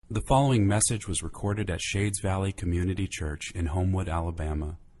The following message was recorded at Shades Valley Community Church in Homewood,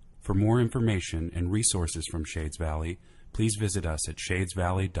 Alabama. For more information and resources from Shades Valley, please visit us at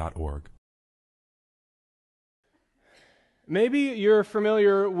shadesvalley.org. Maybe you're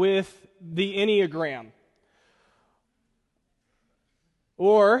familiar with the Enneagram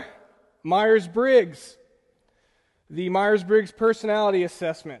or Myers-Briggs, the Myers-Briggs personality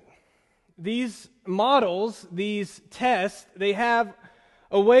assessment. These models, these tests, they have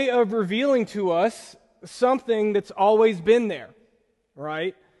a way of revealing to us something that's always been there,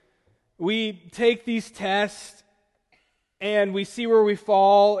 right? We take these tests and we see where we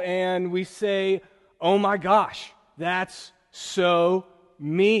fall and we say, oh my gosh, that's so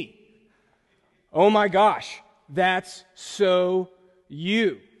me. Oh my gosh, that's so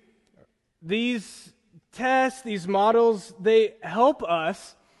you. These tests, these models, they help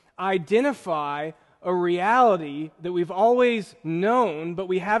us identify a reality that we've always known, but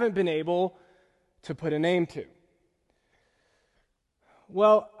we haven't been able to put a name to.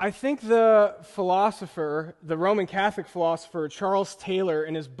 Well, I think the philosopher, the Roman Catholic philosopher Charles Taylor,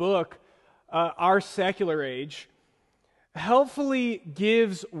 in his book, Our Secular Age, helpfully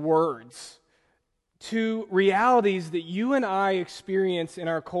gives words to realities that you and I experience in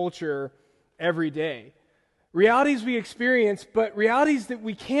our culture every day. Realities we experience, but realities that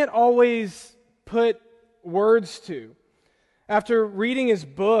we can't always put words to. After reading his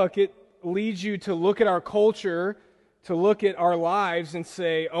book, it leads you to look at our culture, to look at our lives and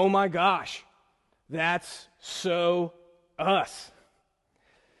say, oh my gosh, that's so us.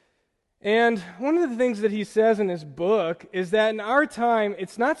 And one of the things that he says in his book is that in our time,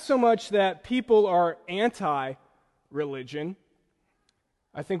 it's not so much that people are anti-religion.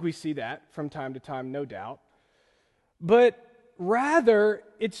 I think we see that from time to time, no doubt. But rather,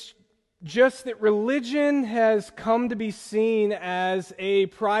 it's just that religion has come to be seen as a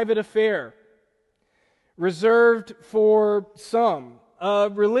private affair, reserved for some.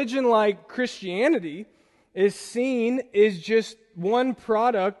 A religion like Christianity is seen as just one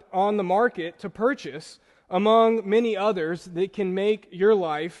product on the market to purchase among many others that can make your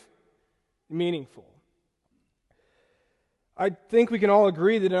life meaningful. I think we can all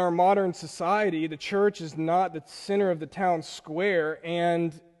agree that in our modern society, the church is not the center of the town square,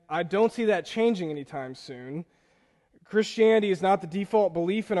 and I don't see that changing anytime soon. Christianity is not the default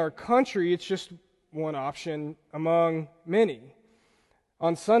belief in our country, it's just one option among many.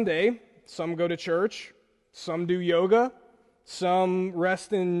 On Sunday, some go to church, some do yoga, some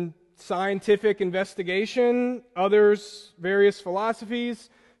rest in scientific investigation, others various philosophies,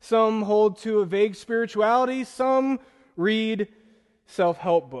 some hold to a vague spirituality, some read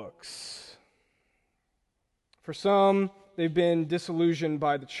self-help books. For some, they've been disillusioned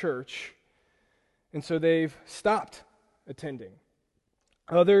by the church, and so they've stopped attending.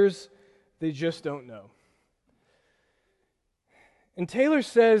 Others, they just don't know. And Taylor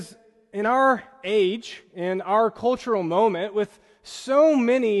says, in our age, in our cultural moment, with so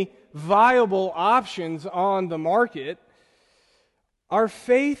many viable options on the market, our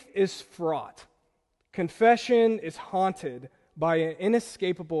faith is fraught. Confession is haunted by an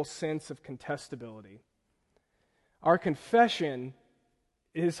inescapable sense of contestability. Our confession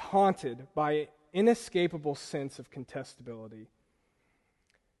is haunted by an inescapable sense of contestability.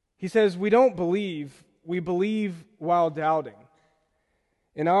 He says, we don't believe, we believe while doubting.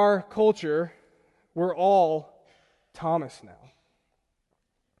 In our culture, we're all Thomas now.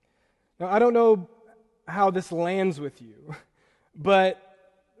 Now, I don't know how this lands with you, but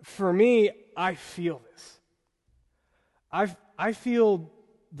for me, I feel this. I feel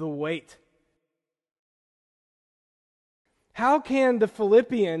the weight. How can the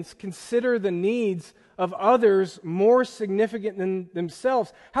Philippians consider the needs of others more significant than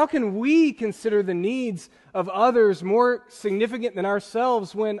themselves? How can we consider the needs of others more significant than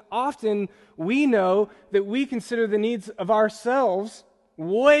ourselves when often we know that we consider the needs of ourselves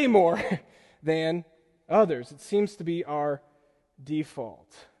way more than others? It seems to be our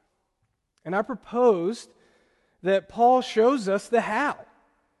default. And I proposed that Paul shows us the how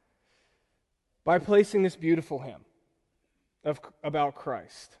by placing this beautiful hymn about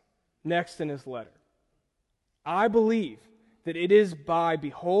Christ next in his letter. I believe that it is by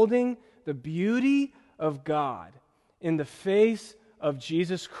beholding the beauty of God in the face of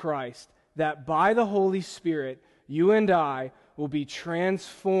Jesus Christ that by the Holy Spirit you and I will be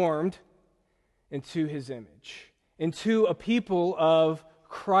transformed into his image, into a people of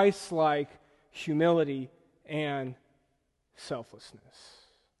Christ-like humility and selflessness.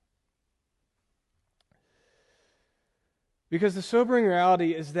 Because the sobering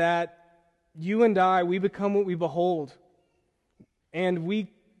reality is that you and I, we become what we behold. And we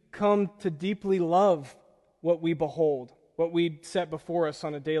come to deeply love what we behold, what we set before us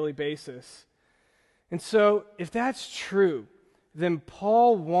on a daily basis. And so, if that's true, then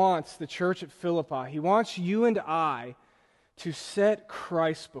Paul wants the church at Philippi, he wants you and I to set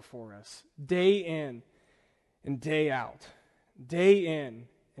Christ before us day in and day out, day in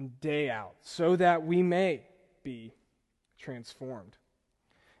and day out, so that we may be transformed.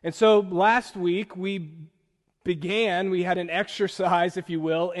 And so last week we had an exercise, if you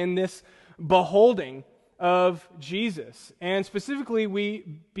will, in this beholding of Jesus. And specifically,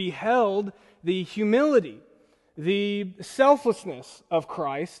 we beheld the humility, the selflessness of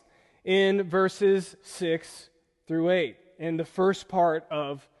Christ in verses 6 through 8, in the first part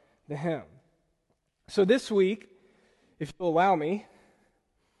of the hymn. So this week, if you'll allow me,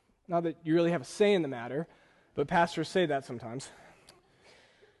 not that you really have a say in the matter, but pastors say that sometimes.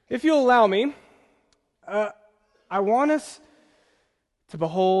 If you'll allow me, I want us to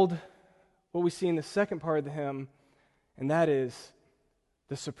behold what we see in the second part of the hymn, and that is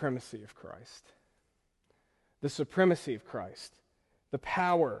the supremacy of Christ. The supremacy of Christ. The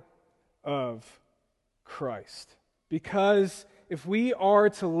power of Christ. Because if we are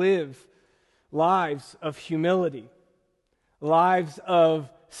to live lives of humility, lives of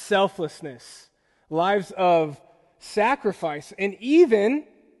selflessness, lives of sacrifice, and even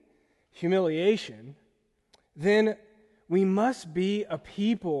humiliation, then we must be a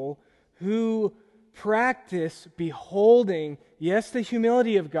people who practice beholding, yes, the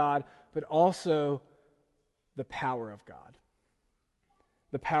humility of God, but also the power of God.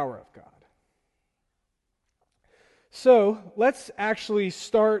 The power of God. So, let's actually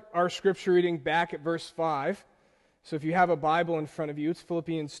start our scripture reading back at verse 5. So if you have a Bible in front of you, it's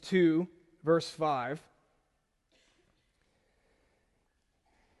Philippians 2, verse 5.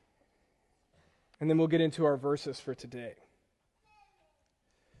 And then we'll get into our verses for today.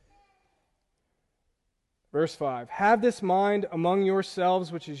 Verse 5, "Have this mind among yourselves,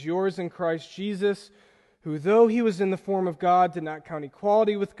 which is yours in Christ Jesus, who though he was in the form of God, did not count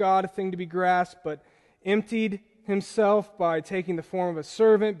equality with God a thing to be grasped, but emptied himself by taking the form of a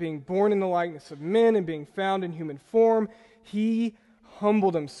servant, being born in the likeness of men, and being found in human form, he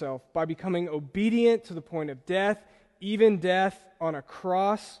humbled himself by becoming obedient to the point of death, even death on a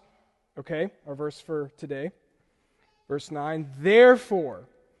cross." Okay, our verse for today. Verse 9, "Therefore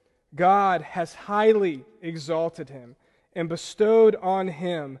God has highly exalted him and bestowed on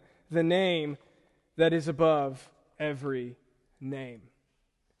him the name that is above every name."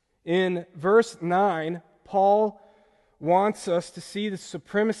 In verse 9, Paul wants us to see the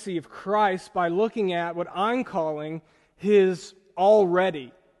supremacy of Christ by looking at what I'm calling his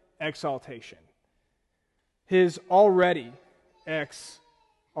already exaltation. His already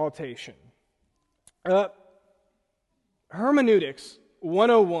exaltation. Hermeneutics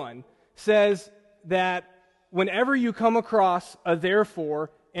 101 says that whenever you come across a therefore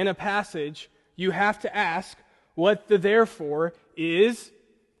in a passage, you have to ask what the therefore is.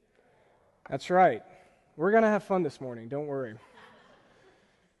 That's right. We're going to have fun this morning, don't worry.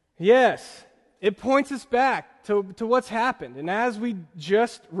 Yes, it points us back to what's happened. And as we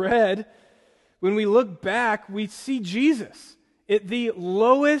just read, when we look back, we see Jesus at the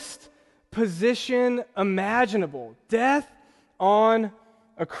lowest position imaginable, death on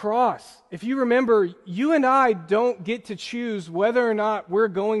a cross. If you remember, you and I don't get to choose whether or not we're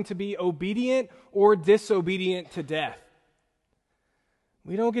going to be obedient or disobedient to death.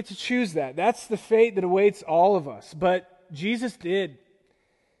 We don't get to choose that. That's the fate that awaits all of us. But Jesus did.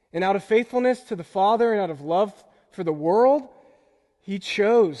 And out of faithfulness to the Father and out of love for the world, he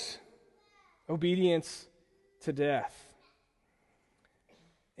chose obedience to death.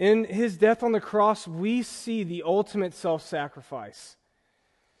 In his death on the cross, we see the ultimate self-sacrifice,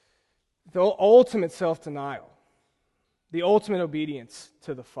 the ultimate self-denial, the ultimate obedience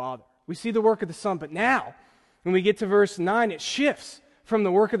to the Father. We see the work of the Son. But now, when we get to verse 9, it shifts from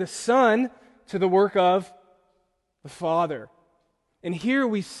the work of the Son to the work of the Father. And here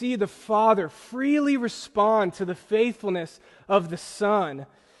we see the Father freely respond to the faithfulness of the Son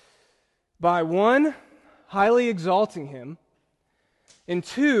by, one, highly exalting him, and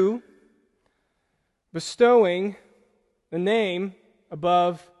two, bestowing the name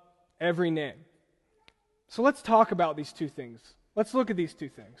above every name. So let's talk about these two things. Let's look at these two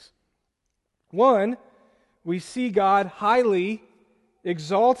things. One, we see God highly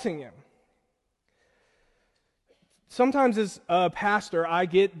exalting him. Sometimes as a pastor, I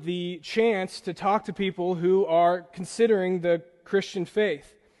get the chance to talk to people who are considering the Christian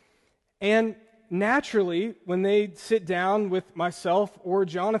faith. And naturally, when they sit down with myself or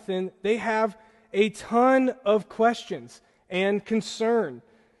Jonathan, they have a ton of questions and concern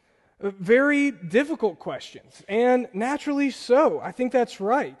very difficult questions, and naturally so. I think that's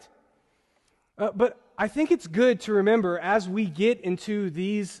right. But I think it's good to remember as we get into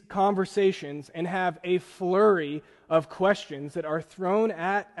these conversations and have a flurry of questions that are thrown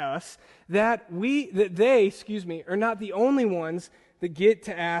at us that they are not the only ones that get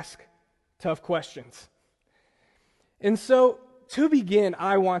to ask tough questions. And so, to begin,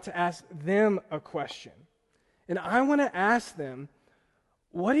 I want to ask them a question. And I want to ask them,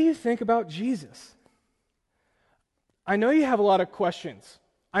 what do you think about Jesus? I know you have a lot of questions.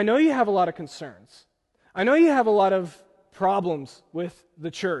 I know you have a lot of concerns. I know you have a lot of problems with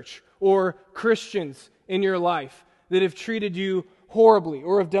the church or Christians in your life that have treated you horribly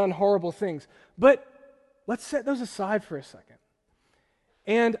or have done horrible things. But let's set those aside for a second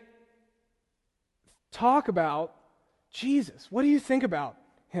and talk about Jesus. What do you think about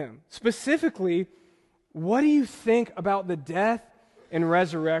him? Specifically, what do you think about the death and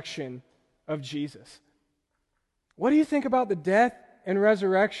resurrection of Jesus? What do you think about the death and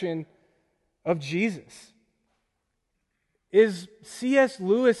resurrection of Jesus? As C.S.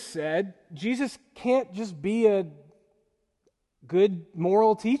 Lewis said, Jesus can't just be a good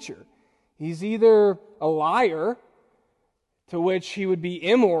moral teacher. He's either a liar, to which he would be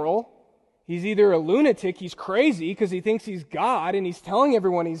immoral. He's either a lunatic, he's crazy because he thinks he's God, and he's telling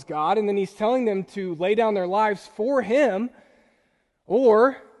everyone he's God, and then he's telling them to lay down their lives for him,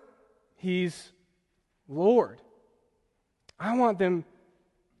 or he's Lord. I want them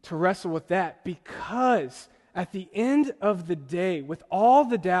to wrestle with that, because at the end of the day, with all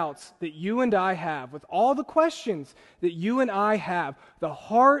the doubts that you and I have, with all the questions that you and I have, the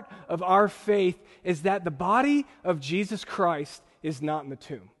heart of our faith is that the body of Jesus Christ is not in the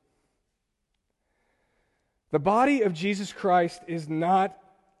tomb. The body of Jesus Christ is not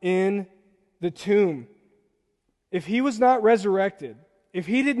in the tomb. If he was not resurrected, if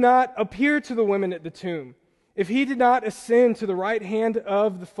he did not appear to the women at the tomb, if he did not ascend to the right hand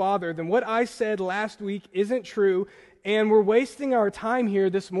of the Father, then what I said last week isn't true, and we're wasting our time here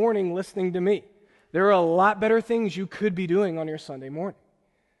this morning listening to me. There are a lot better things you could be doing on your Sunday morning.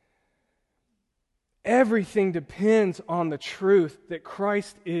 Everything depends on the truth that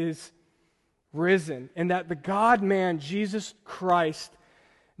Christ is risen, and that the God-man, Jesus Christ,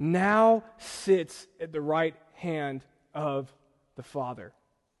 now sits at the right hand of the Father.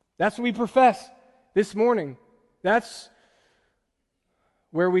 That's what we profess this morning. That's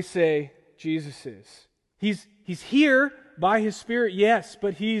where we say Jesus is. He's here by his Spirit, yes,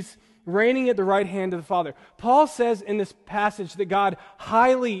 but he's reigning at the right hand of the Father. Paul says in this passage that God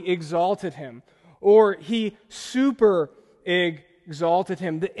highly exalted him, or he super exalted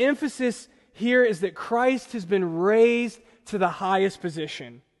him. The emphasis here is that Christ has been raised to the highest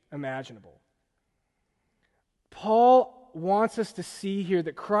position imaginable. Paul wants us to see here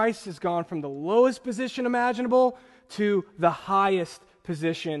that Christ has gone from the lowest position imaginable to the highest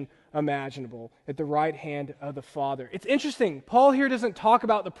position imaginable at the right hand of the Father. It's interesting. Paul here doesn't talk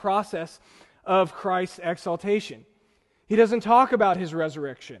about the process of Christ's exaltation. He doesn't talk about his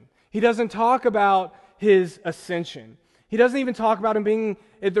resurrection. He doesn't talk about his ascension. He doesn't even talk about him being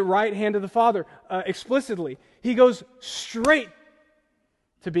at the right hand of the Father explicitly. He goes straight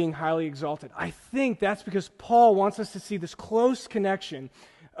to being highly exalted. I think that's because Paul wants us to see this close connection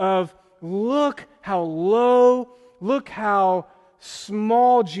of look how low, look how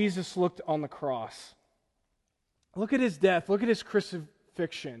small Jesus looked on the cross. Look at his death, look at his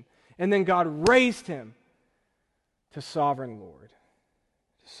crucifixion, and then God raised him to sovereign Lord.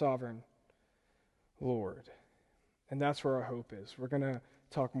 Sovereign Lord. And that's where our hope is. We're going to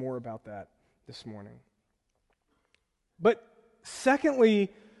talk more about that this morning. But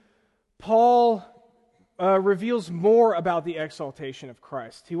secondly, Paul reveals more about the exaltation of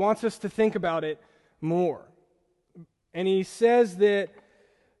Christ. He wants us to think about it more. And he says that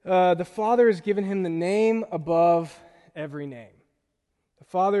the Father has given him the name above every name. The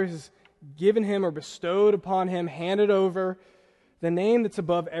Father has given him or bestowed upon him, handed over the name that's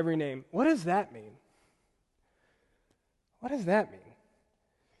above every name. What does that mean? What does that mean?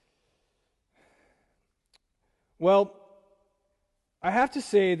 Well, I have to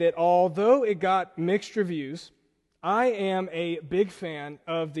say that although it got mixed reviews, I am a big fan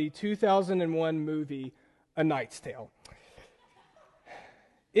of the 2001 movie A Knight's Tale.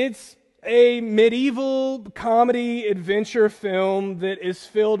 It's a medieval comedy adventure film that is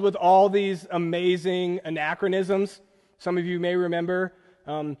filled with all these amazing anachronisms. Some of you may remember.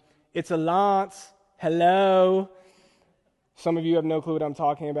 It's a lance. Hello. Some of you have no clue what I'm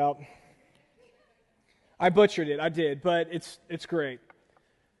talking about. I butchered it, I did, but it's great.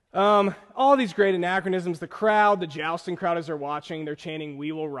 All these great anachronisms. The crowd, the jousting crowd as they're watching, they're chanting,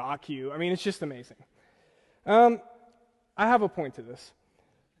 "We will rock you." I mean, it's just amazing. I have a point to this.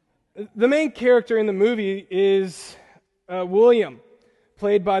 The main character in the movie is William,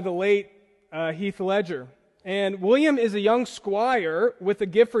 played by the late Heath Ledger. And William is a young squire with a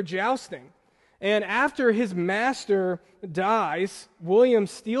gift for jousting. And after his master dies, William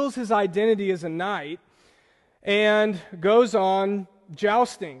steals his identity as a knight and goes on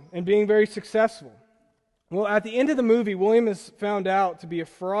jousting and being very successful. Well, at the end of the movie, William is found out to be a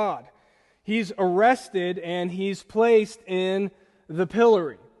fraud. He's arrested and he's placed in the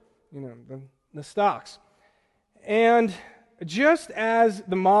pillory, the stocks. And just as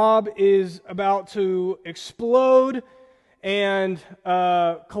the mob is about to explode and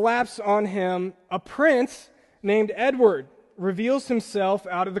collapse on him, a prince named Edward reveals himself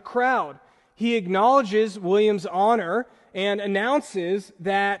out of the crowd. He acknowledges William's honor and announces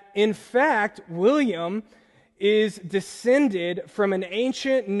that, in fact, William is descended from an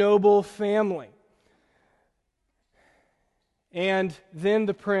ancient noble family. And then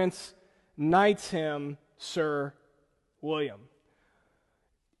the prince knights him Sir William.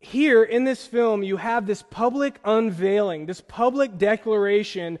 Here in this film, you have this public unveiling, this public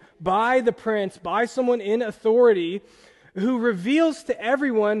declaration by the prince, by someone in authority, who reveals to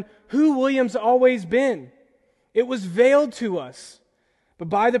everyone who William's always been. It was veiled to us. But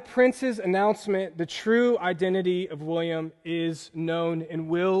by the prince's announcement, the true identity of William is known and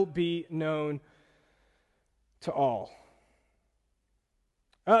will be known to all.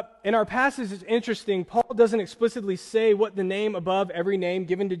 In our passage, it's interesting. Paul doesn't explicitly say what the name above every name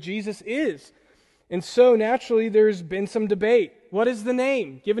given to Jesus is. And so, naturally, there's been some debate. What is the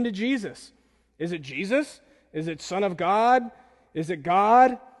name given to Jesus? Is it Jesus? Is it Son of God? Is it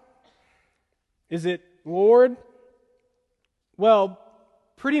God? Is it Lord? Well,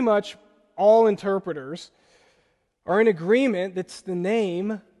 pretty much all interpreters are in agreement that's the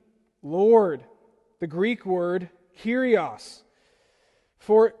name Lord, the Greek word Kyrios.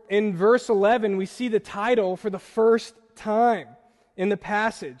 For in verse 11, we see the title for the first time in the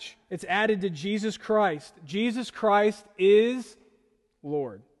passage. It's added to Jesus Christ. Jesus Christ is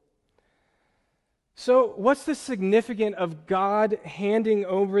Lord. So, what's the significance of God handing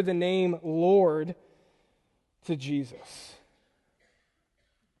over the name Lord to Jesus?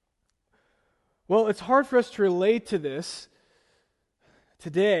 Well, it's hard for us to relate to this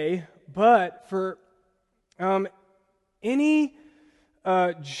today, but for any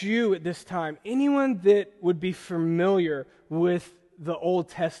Jew at this time, anyone that would be familiar with the Old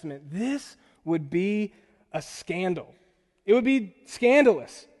Testament, this would be a scandal. It would be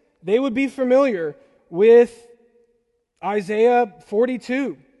scandalous. They would be familiar with Isaiah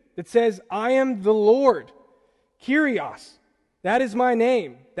 42 that says, "I am the Lord, Kyrios. That is my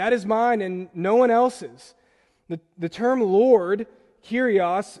name. That is mine and no one else's." The term Lord,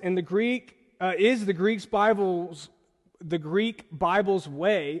 Kyrios, in the Greek is the Greek Bible's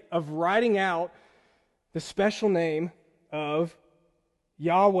way of writing out the special name of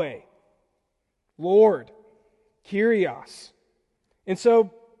Yahweh, Lord, Kyrios. And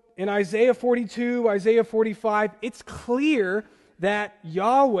so in Isaiah 42, Isaiah 45, it's clear that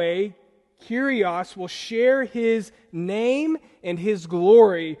Yahweh, Kyrios, will share his name and his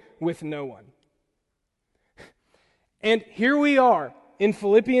glory with no one. And here we are in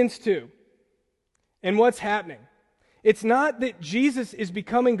Philippians 2. And what's happening? It's not that Jesus is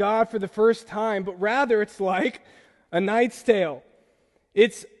becoming God for the first time, but rather it's like A Knight's Tale.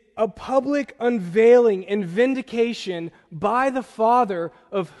 It's a public unveiling and vindication by the Father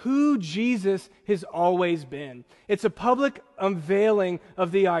of who Jesus has always been. It's a public unveiling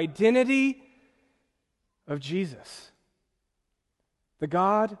of the identity of Jesus. The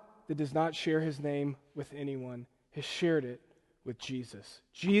God that does not share his name with anyone has shared it with Jesus.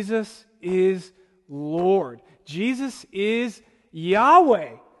 Jesus is Lord. Jesus is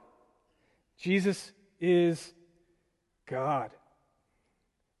Yahweh. Jesus is God.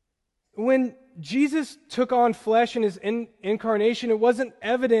 When Jesus took on flesh in his incarnation, it wasn't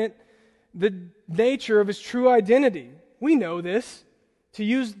evident the nature of his true identity. We know this. To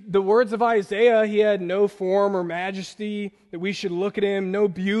use the words of Isaiah, he had no form or majesty that we should look at him, no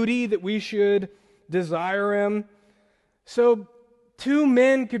beauty that we should desire him. So two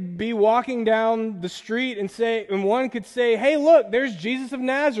men could be walking down the street and one could say, "Hey, look, there's Jesus of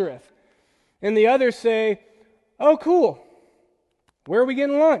Nazareth." And the other say, "Oh, cool. Where are we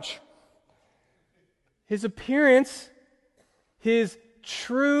getting lunch?" His appearance, his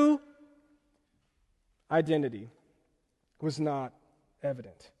true identity was not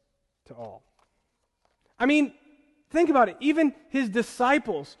evident to all. I mean, think about it. Even his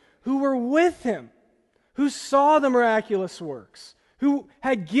disciples who were with him, who saw the miraculous works, who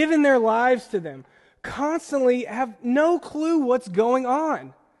had given their lives to them, constantly have no clue what's going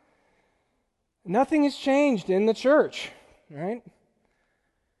on. Nothing has changed in the church, right?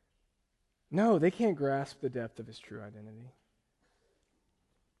 No, they can't grasp the depth of his true identity.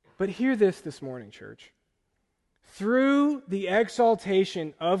 But hear this morning, church. Through the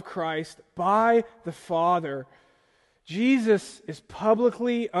exaltation of Christ by the Father, Jesus is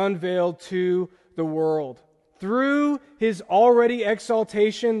publicly unveiled to the world. Through his already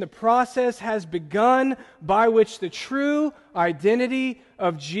exaltation, the process has begun by which the true identity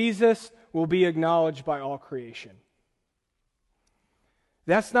of Jesus will be acknowledged by all creation.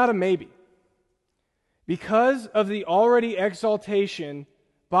 That's not a maybe. Because of the already exaltation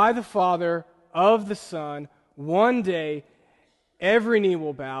by the Father of the Son, one day every knee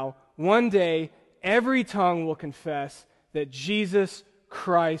will bow, one day every tongue will confess that Jesus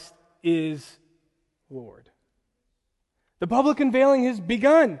Christ is Lord. The public unveiling has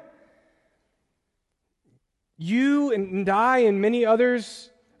begun. You and I and many others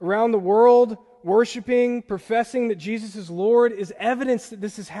around the world worshiping, professing that Jesus is Lord is evidence that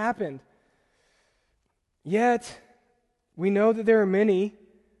this has happened. Yet, we know that there are many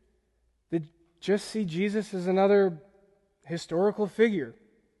that just see Jesus as another historical figure.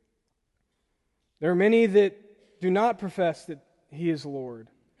 There are many that do not profess that he is Lord.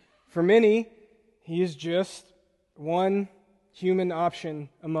 For many, he is just one human option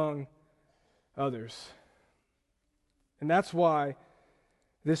among others. And that's why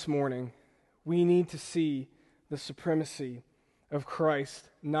this morning we need to see the supremacy of Christ's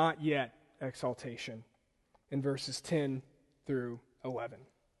not yet exaltation in verses 10 through 11.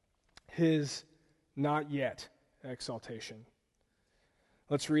 His not yet exaltation.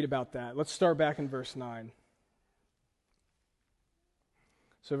 Let's read about that. Let's start back in verse 9.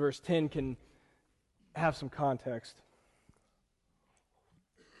 So verse 10 can have some context.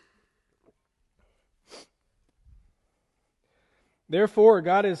 Therefore,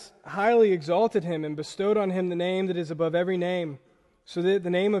 God has highly exalted him and bestowed on him the name that is above every name, so that at the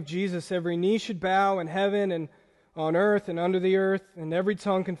name of Jesus every knee should bow in heaven and on earth and under the earth, and every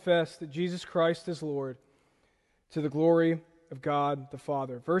tongue confess that Jesus Christ is Lord, to the glory of God the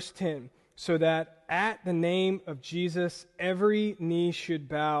Father. Verse 10, so that at the name of Jesus every knee should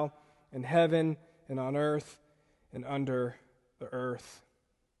bow in heaven and on earth and under the earth.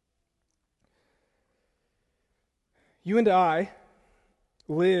 You and I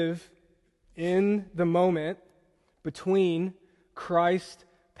live in the moment between Christ's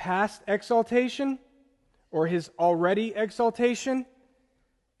past exaltation or his already exaltation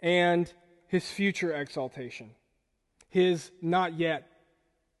and his future exaltation, his not yet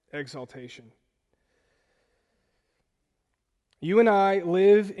exaltation. You and I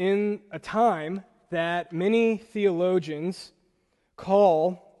live in a time that many theologians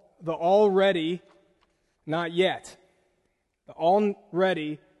call the already not yet. The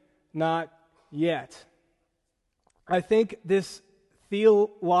already not yet. I think this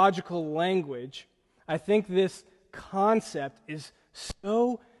theological language, I think this concept is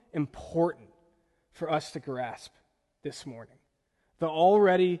so important for us to grasp this morning. The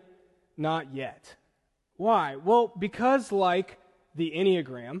already not yet. Why? Well, because like the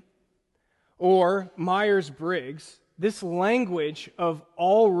Enneagram or Myers-Briggs, this language of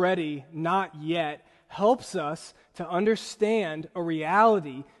already not yet helps us to understand a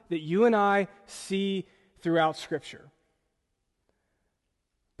reality that you and I see throughout Scripture,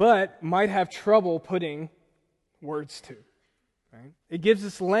 but might have trouble putting words to. Right? It gives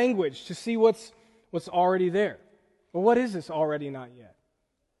us language to see what's already there. Well, what is this already not yet?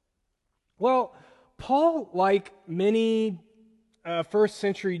 Well, Paul, like many first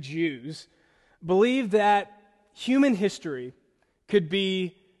century Jews, believed that human history could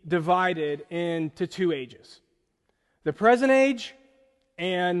be divided into two ages: the present age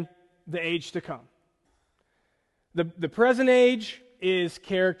and the age to come. The present age is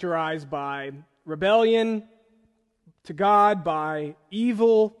characterized by rebellion to God, by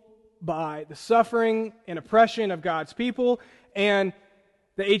evil, by the suffering and oppression of God's people, and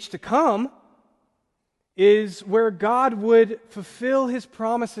the age to come is where God would fulfill his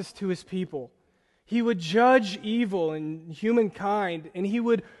promises to his people. He would judge evil in humankind, and he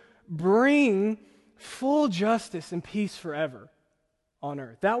would bring full justice and peace forever on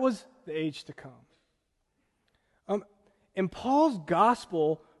earth. That was the age to come. And Paul's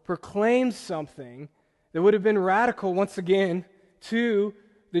gospel proclaims something that would have been radical once again to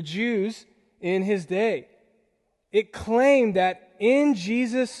the Jews in his day. It claimed that in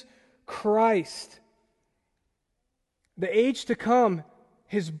Jesus Christ, the age to come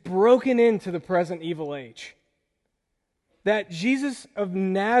has broken into the present evil age. That Jesus of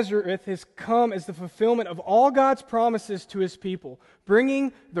Nazareth has come as the fulfillment of all God's promises to his people,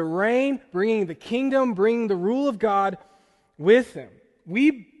 bringing the reign, bringing the kingdom, bringing the rule of God with him.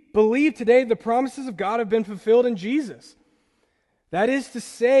 We believe today the promises of God have been fulfilled in Jesus. That is to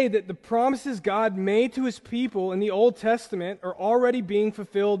say that the promises God made to his people in the Old Testament are already being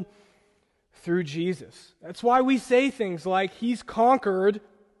fulfilled through Jesus. That's why we say things like, he's conquered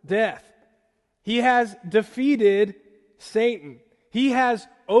death. He has defeated Satan. He has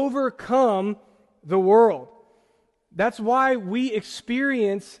overcome the world. That's why we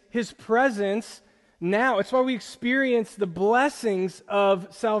experience his presence now. It's why we experience the blessings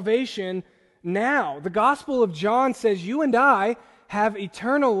of salvation now. The Gospel of John says you and I have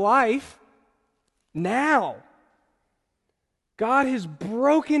eternal life now. God has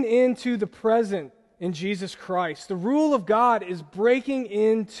broken into the present in Jesus Christ. The rule of God is breaking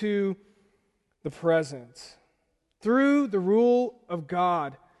into the present. Through the rule of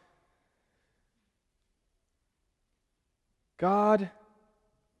God, God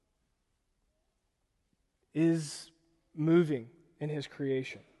is moving in his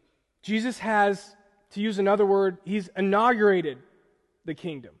creation. Jesus has, to use another word, he's inaugurated the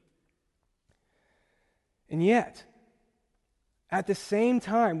kingdom. And yet, at the same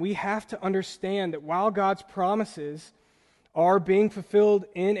time, we have to understand that while God's promises are being fulfilled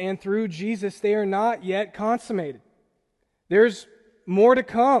in and through Jesus, they are not yet consummated. There's more to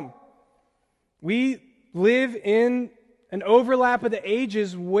come. We live in an overlap of the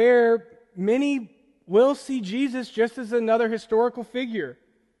ages where many will see Jesus just as another historical figure.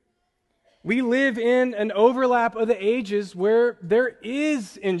 We live in an overlap of the ages where there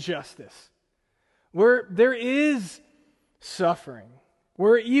is injustice, where there is suffering,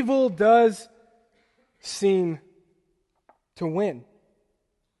 where evil does seem to win,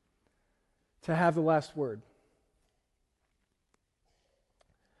 to have the last word.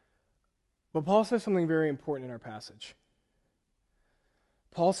 But Paul says something very important in our passage.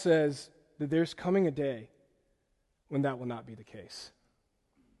 Paul says that there's coming a day when that will not be the case.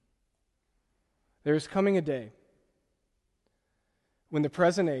 There's coming a day when the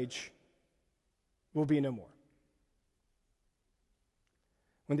present age will be no more.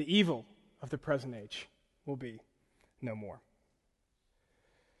 When the evil of the present age will be no more.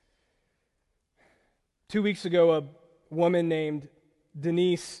 2 weeks ago, a woman named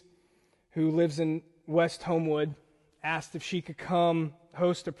Denise, who lives in West Homewood, asked if she could come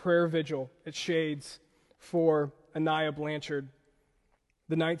host a prayer vigil at Shades for Anaya Blanchard,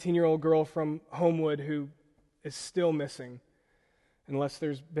 the 19-year-old girl from Homewood who is still missing, unless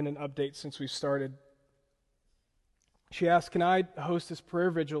there's been an update since we started. She asked, can I host this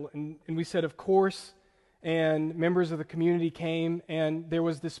prayer vigil? And we said, of course, and members of the community came, and there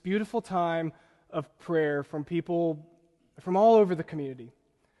was this beautiful time of prayer from people from all over the community.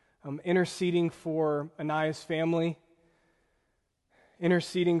 Interceding for Anaya's family,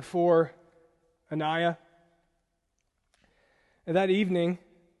 interceding for Anaya. And that evening,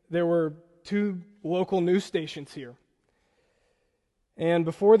 there were 2 local news stations here. And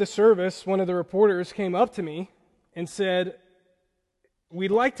before the service, one of the reporters came up to me and said,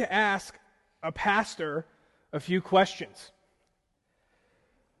 we'd like to ask a pastor a few questions.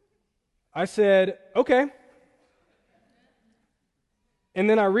 I said, okay. And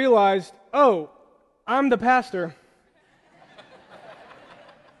then I realized, oh, I'm the pastor.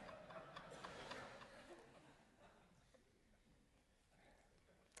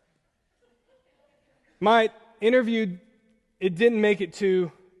 My interview, it didn't make it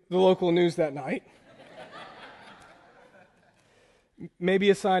to the local news that night. Maybe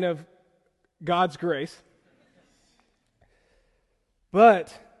a sign of God's grace.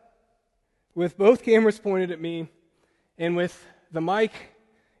 But with both cameras pointed at me and with the mic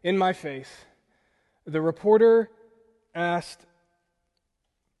in my face, the reporter asked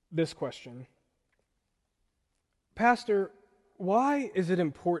this question. Pastor, why is it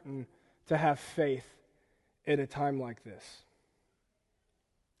important to have faith at a time like this?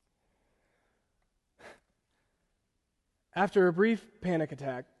 After a brief panic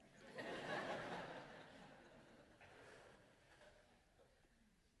attack,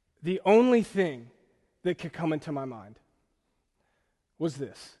 the only thing that could come into my mind was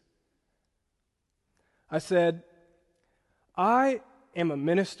this. I said, I am a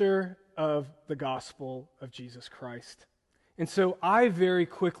minister of the gospel of Jesus Christ. And so I very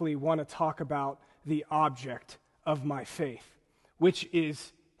quickly want to talk about the object of my faith, which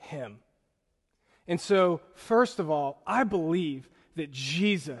is Him. And so, first of all, I believe that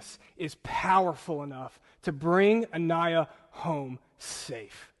Jesus is powerful enough to bring Anaya home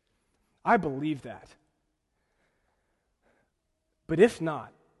safe. I believe that. But if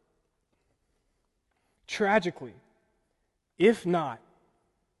not, tragically, if not,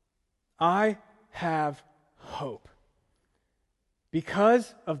 I have hope.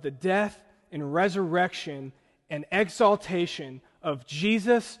 Because of the death and resurrection and exaltation of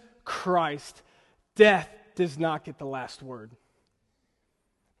Jesus Christ, death does not get the last word.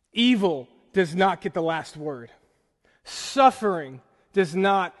 Evil does not get the last word. Suffering does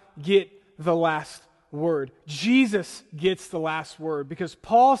not get the last word. Jesus gets the last word, because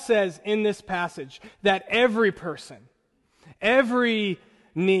Paul says in this passage that every person, every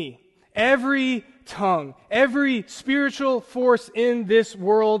knee, every tongue, every spiritual force in this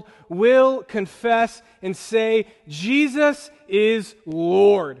world will confess and say, Jesus is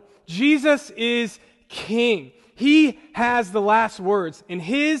Lord. Jesus is King. He has the last words, and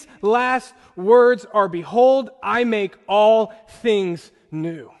his last words are, behold, I make all things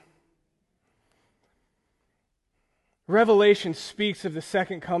new. Revelation speaks of the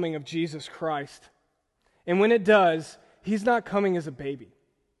second coming of Jesus Christ. And when it does, he's not coming as a baby.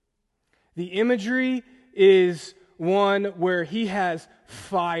 The imagery is one where he has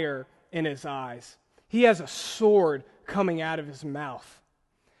fire in his eyes. He has a sword coming out of his mouth.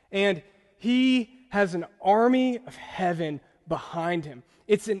 And he has an army of heaven behind him.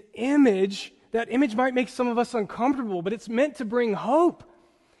 It's an image. That image might make some of us uncomfortable, but it's meant to bring hope.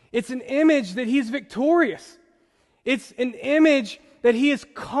 It's an image that he's victorious. It's an image that he has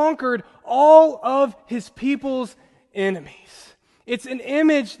conquered all of his people's enemies. It's an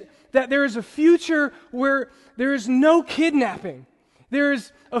image that there is a future where there is no kidnapping. There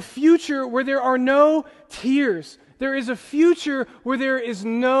is a future where there are no tears. There is a future where there is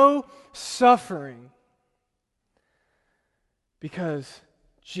no suffering. Because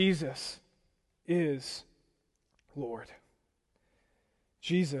Jesus is Lord.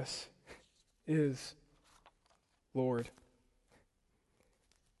 Jesus is Lord.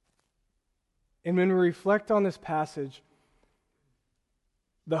 And when we reflect on this passage,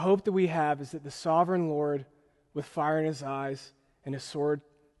 the hope that we have is that the sovereign Lord, with fire in his eyes and his sword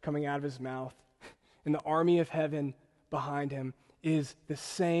coming out of his mouth, and the army of heaven behind him, is the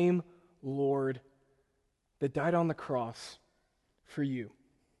same Lord that died on the cross for you,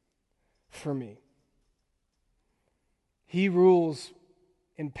 for me. He rules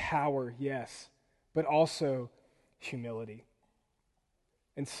in power, yes, but also humility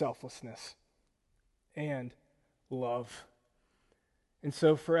and selflessness and love. And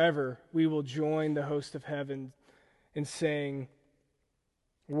so forever we will join the host of heaven in saying,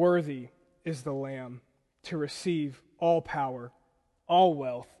 worthy is the Lamb to receive all power, all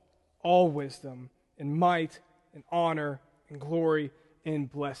wealth, all wisdom, and might, and honor, and glory,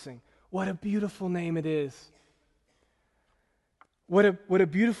 and blessing. What a beautiful name it is. What a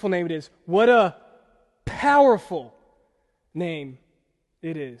beautiful name it is. What a powerful name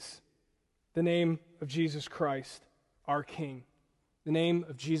it is. The name of Jesus Christ, our King. The name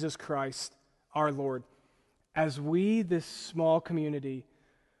of Jesus Christ, our Lord. As we, this small community,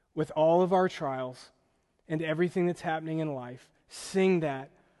 with all of our trials and everything that's happening in life, sing that,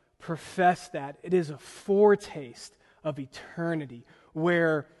 profess that, it is a foretaste of eternity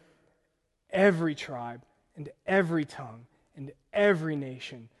where every tribe and every tongue and every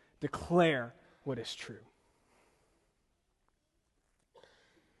nation declare what is true.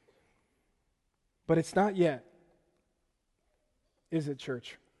 But it's not yet, is it,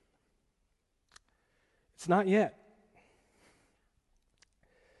 church? It's not yet.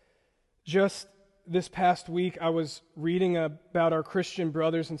 Just this past week, I was reading about our Christian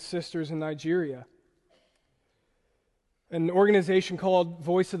brothers and sisters in Nigeria. An organization called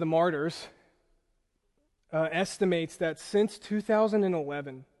Voice of the Martyrs estimates that since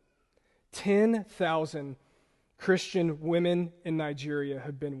 2011, 10,000 Christian women in Nigeria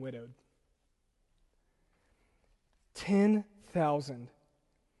have been widowed. 10,000.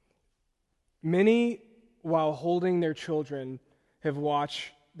 Many, while holding their children, have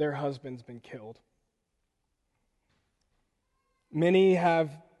watched their husbands been killed. Many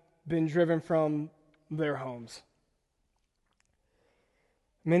have been driven from their homes.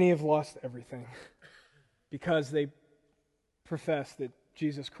 Many have lost everything because they profess that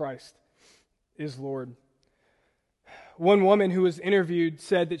Jesus Christ is Lord. One woman who was interviewed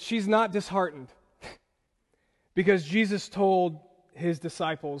said that she's not disheartened because Jesus told his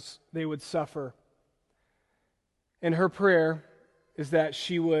disciples they would suffer. And her prayer is that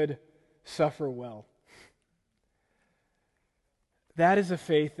she would suffer well. That is a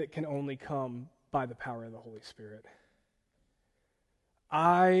faith that can only come by the power of the Holy Spirit.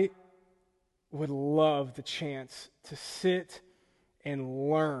 I would love the chance to sit and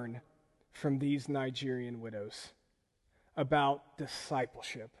learn from these Nigerian widows about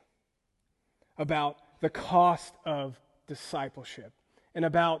discipleship, about the cost of discipleship, and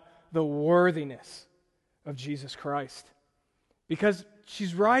about the worthiness of Jesus Christ. Because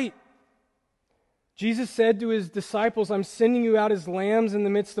she's right. Jesus said to his disciples, I'm sending you out as lambs in the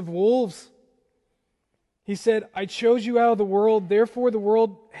midst of wolves. He said, I chose you out of the world, therefore the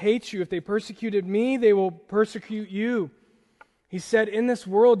world hates you. If they persecuted me, they will persecute you. He said, in this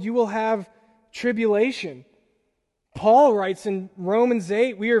world you will have tribulation. Paul writes in Romans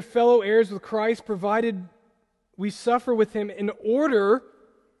 8, we are fellow heirs with Christ, provided we suffer with him in order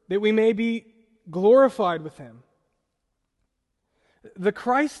that we may be glorified with him. The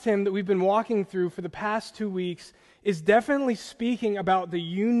Christ hymn that we've been walking through for the past 2 weeks is definitely speaking about the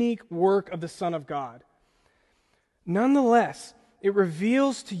unique work of the Son of God. Nonetheless, it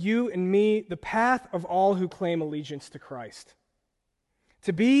reveals to you and me the path of all who claim allegiance to Christ.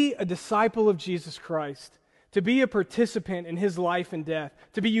 To be a disciple of Jesus Christ, to be a participant in his life and death,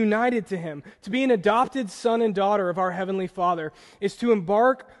 to be united to him, to be an adopted son and daughter of our Heavenly Father, is to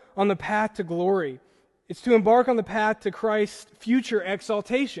embark on the path to glory. It's to embark on the path to Christ's future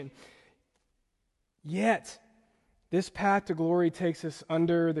exaltation. Yet, this path to glory takes us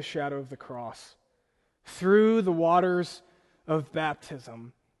under the shadow of the cross, through the waters of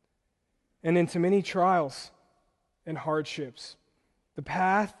baptism, and into many trials and hardships. The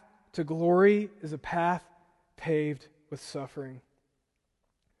path to glory is a path paved with suffering.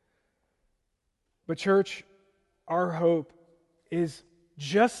 But church, our hope is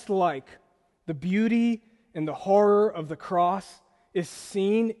just like the beauty and the horror of the cross is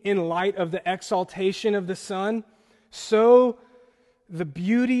seen in light of the exaltation of the Son, so the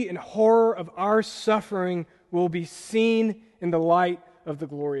beauty and horror of our suffering will be seen in the light of the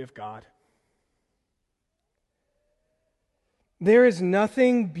glory of God. There is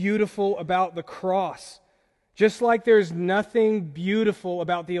nothing beautiful about the cross, just like there's nothing beautiful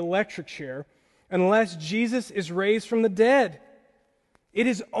about the electric chair, unless Jesus is raised from the dead. It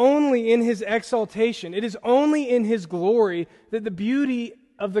is only in his exaltation, it is only in his glory that the beauty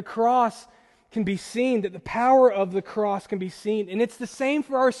of the cross can be seen, that the power of the cross can be seen. And it's the same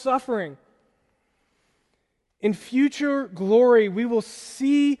for our suffering. In future glory, we will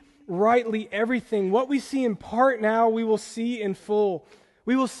see rightly everything. What we see in part now, we will see in full.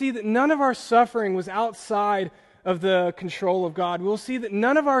 We will see that none of our suffering was outside of the control of God. We will see that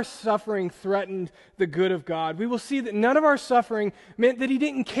none of our suffering threatened the good of God. We will see that none of our suffering meant that he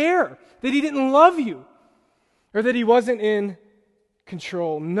didn't care, that he didn't love you, or that he wasn't in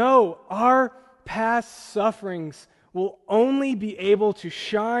control. No, our past sufferings will only be able to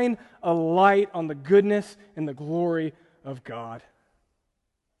shine a light on the goodness and the glory of God.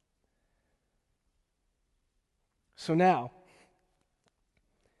 So now,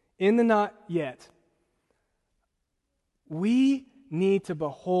 in the not yet, we need to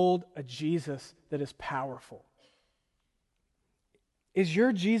behold a Jesus that is powerful. Is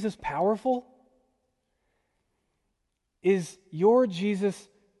your Jesus powerful? Is your Jesus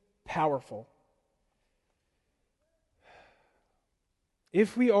powerful?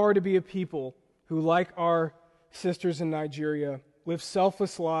 If we are to be a people who, like our sisters in Nigeria, live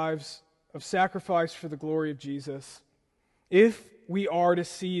selfless lives of sacrifice for the glory of Jesus, if we are to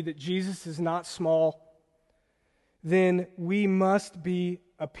see that Jesus is not small, then we must be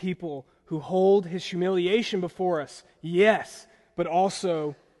a people who hold his humiliation before us, yes, but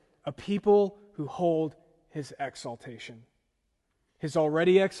also a people who hold his exaltation. His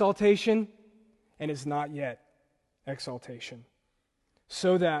already exaltation and his not yet exaltation.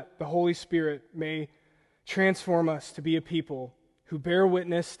 So that the Holy Spirit may transform us to be a people who bear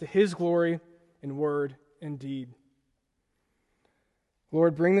witness to his glory in word and deed.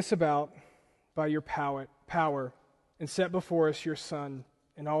 Lord, bring this about by your power and set before us your Son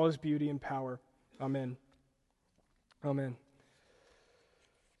in all his beauty and power. Amen. Amen.